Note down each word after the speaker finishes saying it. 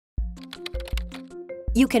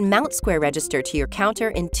You can mount Square Register to your counter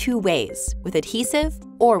in two ways, with adhesive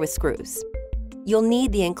or with screws. You'll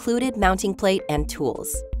need the included mounting plate and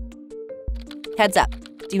tools. Heads up,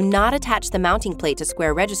 do not attach the mounting plate to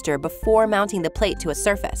Square Register before mounting the plate to a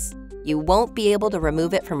surface. You won't be able to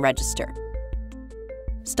remove it from Register.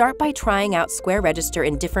 Start by trying out Square Register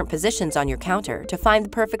in different positions on your counter to find the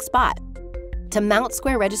perfect spot. To mount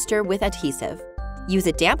Square Register with adhesive, use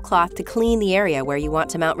a damp cloth to clean the area where you want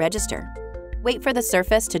to mount Register. Wait for the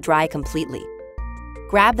surface to dry completely.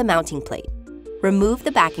 Grab the mounting plate. Remove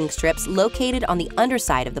the backing strips located on the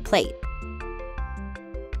underside of the plate.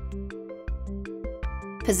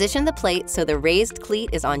 Position the plate so the raised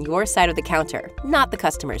cleat is on your side of the counter, not the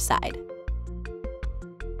customer's side.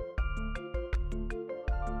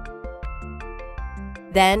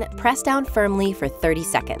 Then, press down firmly for 30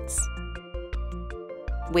 seconds.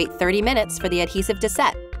 Wait 30 minutes for the adhesive to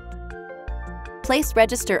set. Place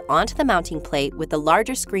Register onto the mounting plate with the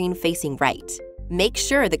larger screen facing right. Make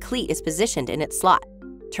sure the cleat is positioned in its slot.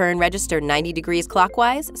 Turn Register 90 degrees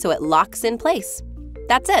clockwise so it locks in place.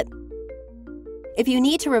 That's it. If you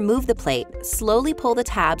need to remove the plate, slowly pull the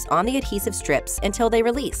tabs on the adhesive strips until they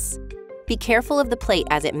release. Be careful of the plate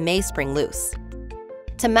as it may spring loose.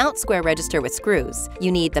 To mount Square Register with screws,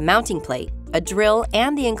 you need the mounting plate, a drill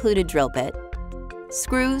and the included drill bit,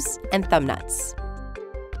 screws, and thumb nuts.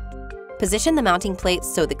 Position the mounting plate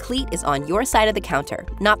so the cleat is on your side of the counter,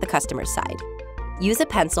 not the customer's side. Use a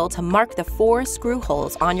pencil to mark the 4 screw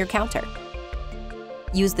holes on your counter.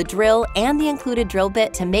 Use the drill and the included drill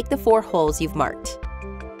bit to make the 4 holes you've marked.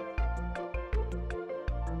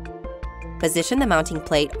 Position the mounting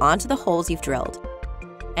plate onto the holes you've drilled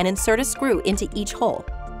and insert a screw into each hole.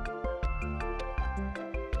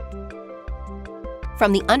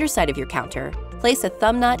 From the underside of your counter, place a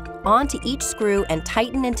thumb nut onto each screw and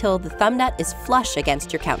tighten until the thumb nut is flush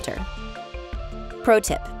against your counter. Pro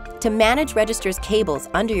tip: to manage Register's cables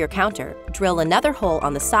under your counter, drill another hole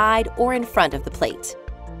on the side or in front of the plate.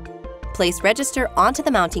 Place Register onto the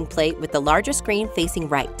mounting plate with the larger screen facing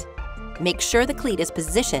right. Make sure the cleat is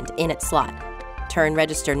positioned in its slot. Turn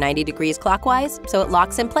Register 90 degrees clockwise so it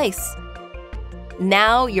locks in place.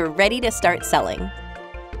 Now you're ready to start selling.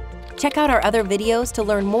 Check out our other videos to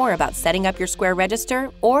learn more about setting up your Square Register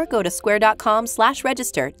or go to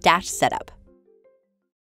square.com/register-setup.